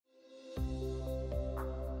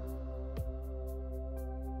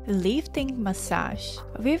Lifting massage.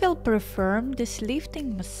 We will perform this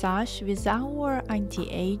lifting massage with our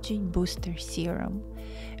anti-aging booster serum,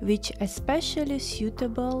 which is especially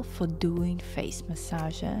suitable for doing face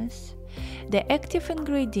massages. The active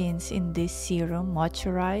ingredients in this serum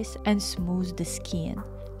moisturize and smooth the skin,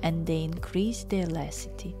 and they increase the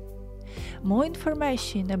elasticity. More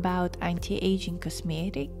information about anti-aging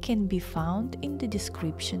cosmetic can be found in the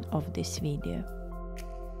description of this video.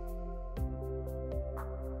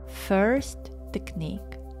 First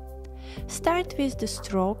technique. Start with the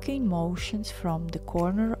stroking motions from the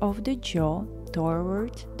corner of the jaw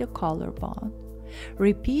towards the collarbone.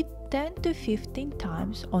 Repeat 10 to 15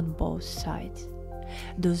 times on both sides.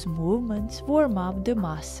 Those movements warm up the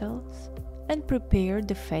muscles and prepare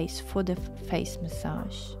the face for the face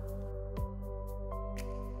massage.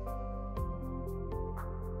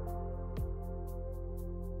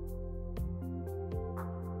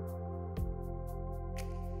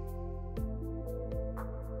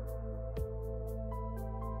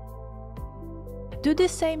 Do the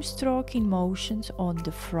same stroking motions on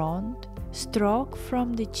the front. Stroke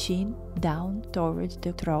from the chin down towards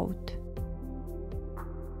the throat.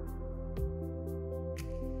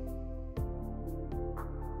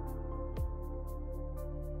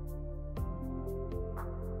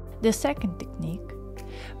 The second technique.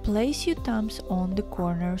 Place your thumbs on the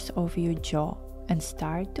corners of your jaw and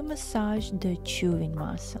start to massage the chewing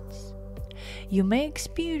muscles. You may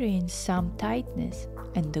experience some tightness,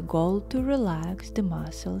 and the goal to relax the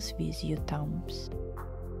muscles with your thumbs.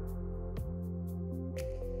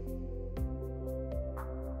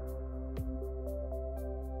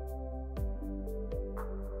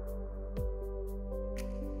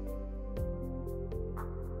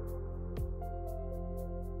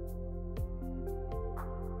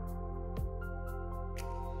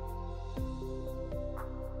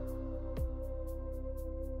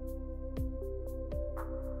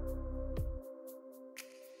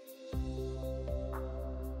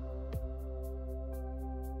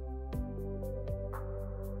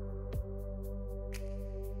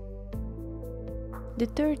 The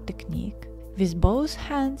third technique. With both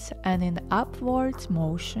hands and in upwards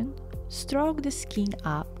motion, stroke the skin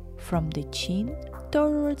up from the chin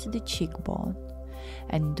towards the cheekbone,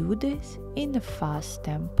 and do this in a fast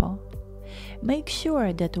tempo. Make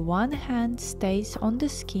sure that one hand stays on the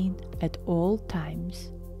skin at all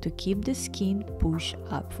times to keep the skin pushed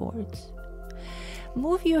upwards.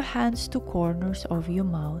 Move your hands to corners of your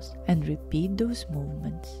mouth and repeat those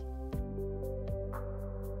movements.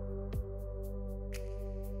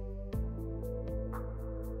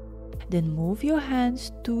 Then move your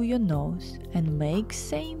hands to your nose and make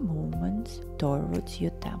same movements towards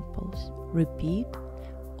your temples. Repeat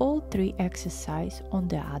all three exercises on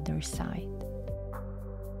the other side.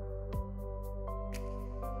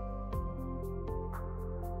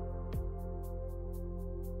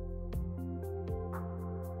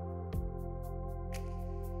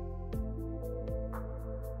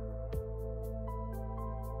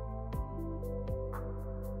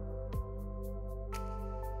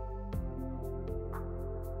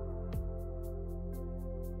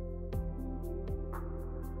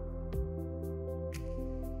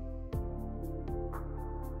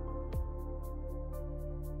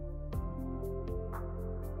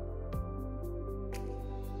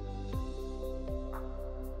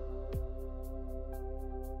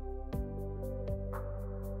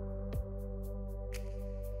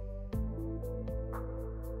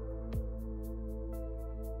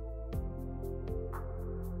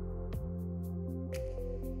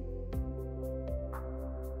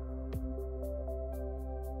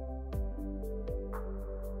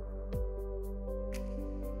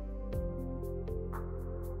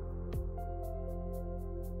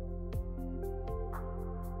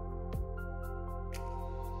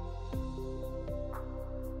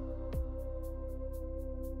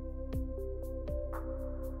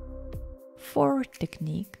 Fourth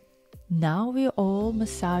technique. Now we all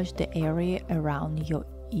massage the area around your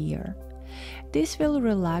ear. This will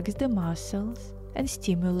relax the muscles and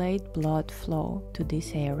stimulate blood flow to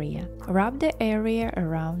this area. Rub the area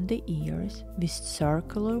around the ears with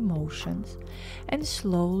circular motions and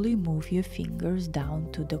slowly move your fingers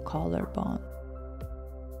down to the collarbone.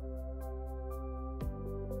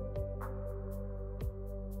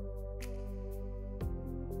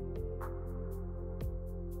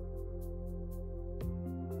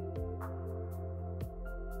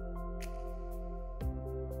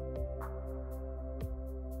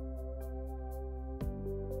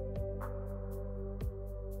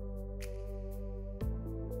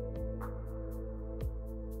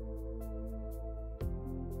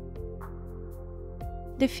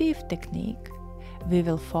 The fifth technique, we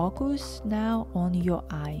will focus now on your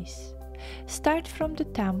eyes. Start from the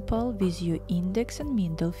temple with your index and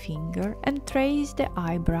middle finger and trace the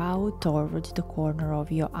eyebrow towards the corner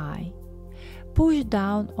of your eye. Push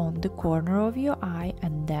down on the corner of your eye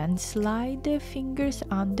and then slide the fingers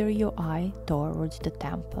under your eye towards the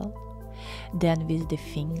temple. Then with the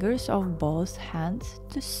fingers of both hands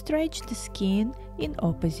to stretch the skin in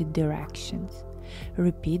opposite directions.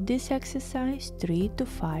 Repeat this exercise 3 to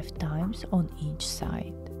 5 times on each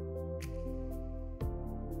side.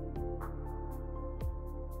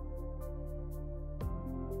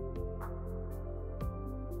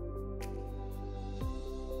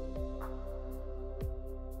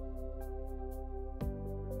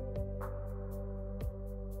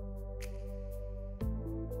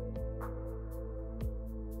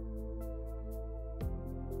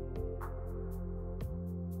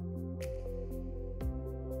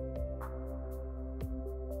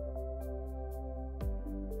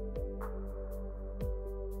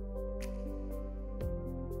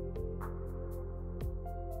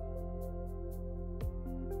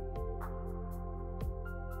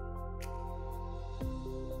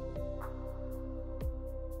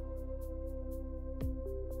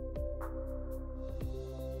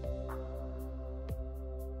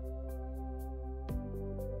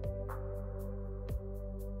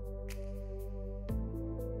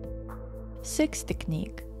 Sixth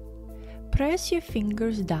technique. Press your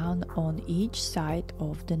fingers down on each side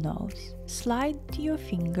of the nose. Slide your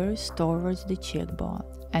fingers towards the cheekbone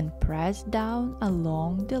and press down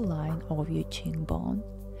along the line of your cheekbone.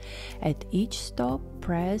 At each stop,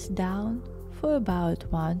 press down for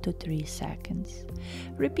about 1 to 3 seconds.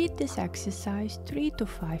 Repeat this exercise 3 to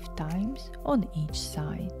 5 times on each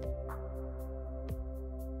side.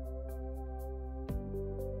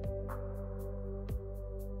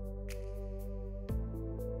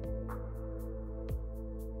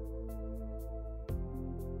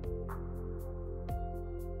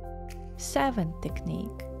 Seventh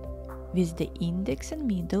technique. With the index and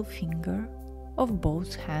middle finger of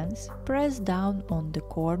both hands, press down on the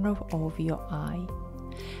corner of your eye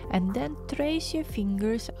and then trace your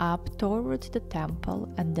fingers up towards the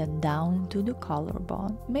temple and then down to the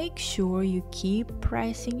collarbone. Make sure you keep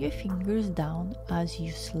pressing your fingers down as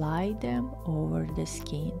you slide them over the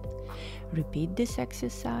skin. Repeat this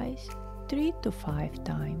exercise 3 to 5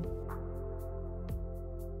 times.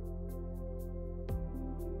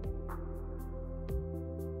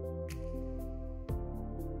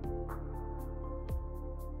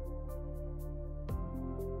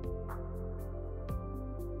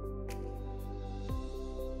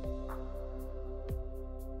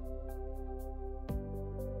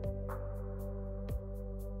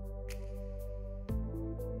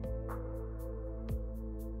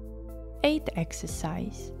 Eighth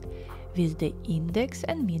exercise. With the index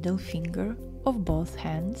and middle finger of both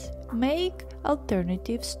hands, make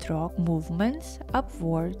alternative stroke movements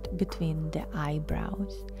upward between the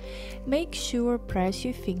eyebrows. Make sure press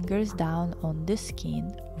your fingers down on the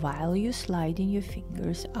skin while you sliding your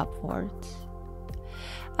fingers upwards.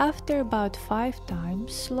 After about 5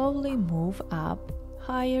 times, slowly move up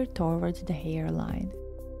higher towards the hairline.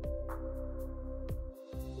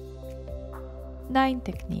 Ninth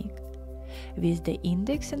technique. With the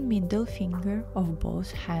index and middle finger of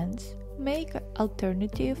both hands, make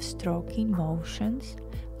alternative stroking motions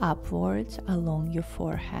upwards along your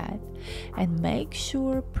forehead and make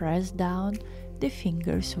sure press down the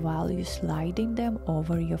fingers while you're sliding them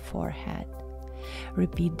over your forehead.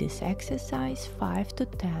 Repeat this exercise 5 to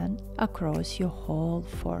 10 across your whole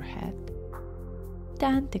forehead.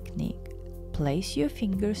 10th technique. Place your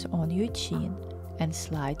fingers on your chin and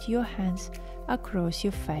slide your hands across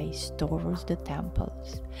your face towards the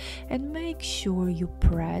temples and make sure you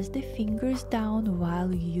press the fingers down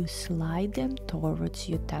while you slide them towards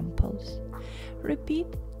your temples. Repeat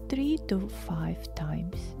 3 to 5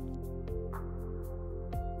 times.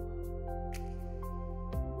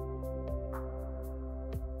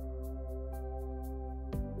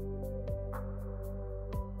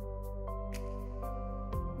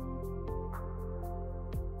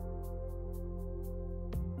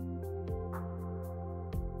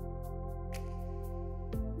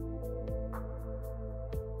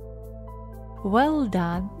 Well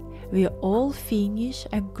done! We all finish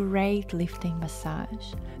a great lifting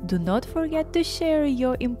massage. Do not forget to share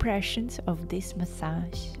your impressions of this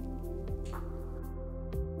massage.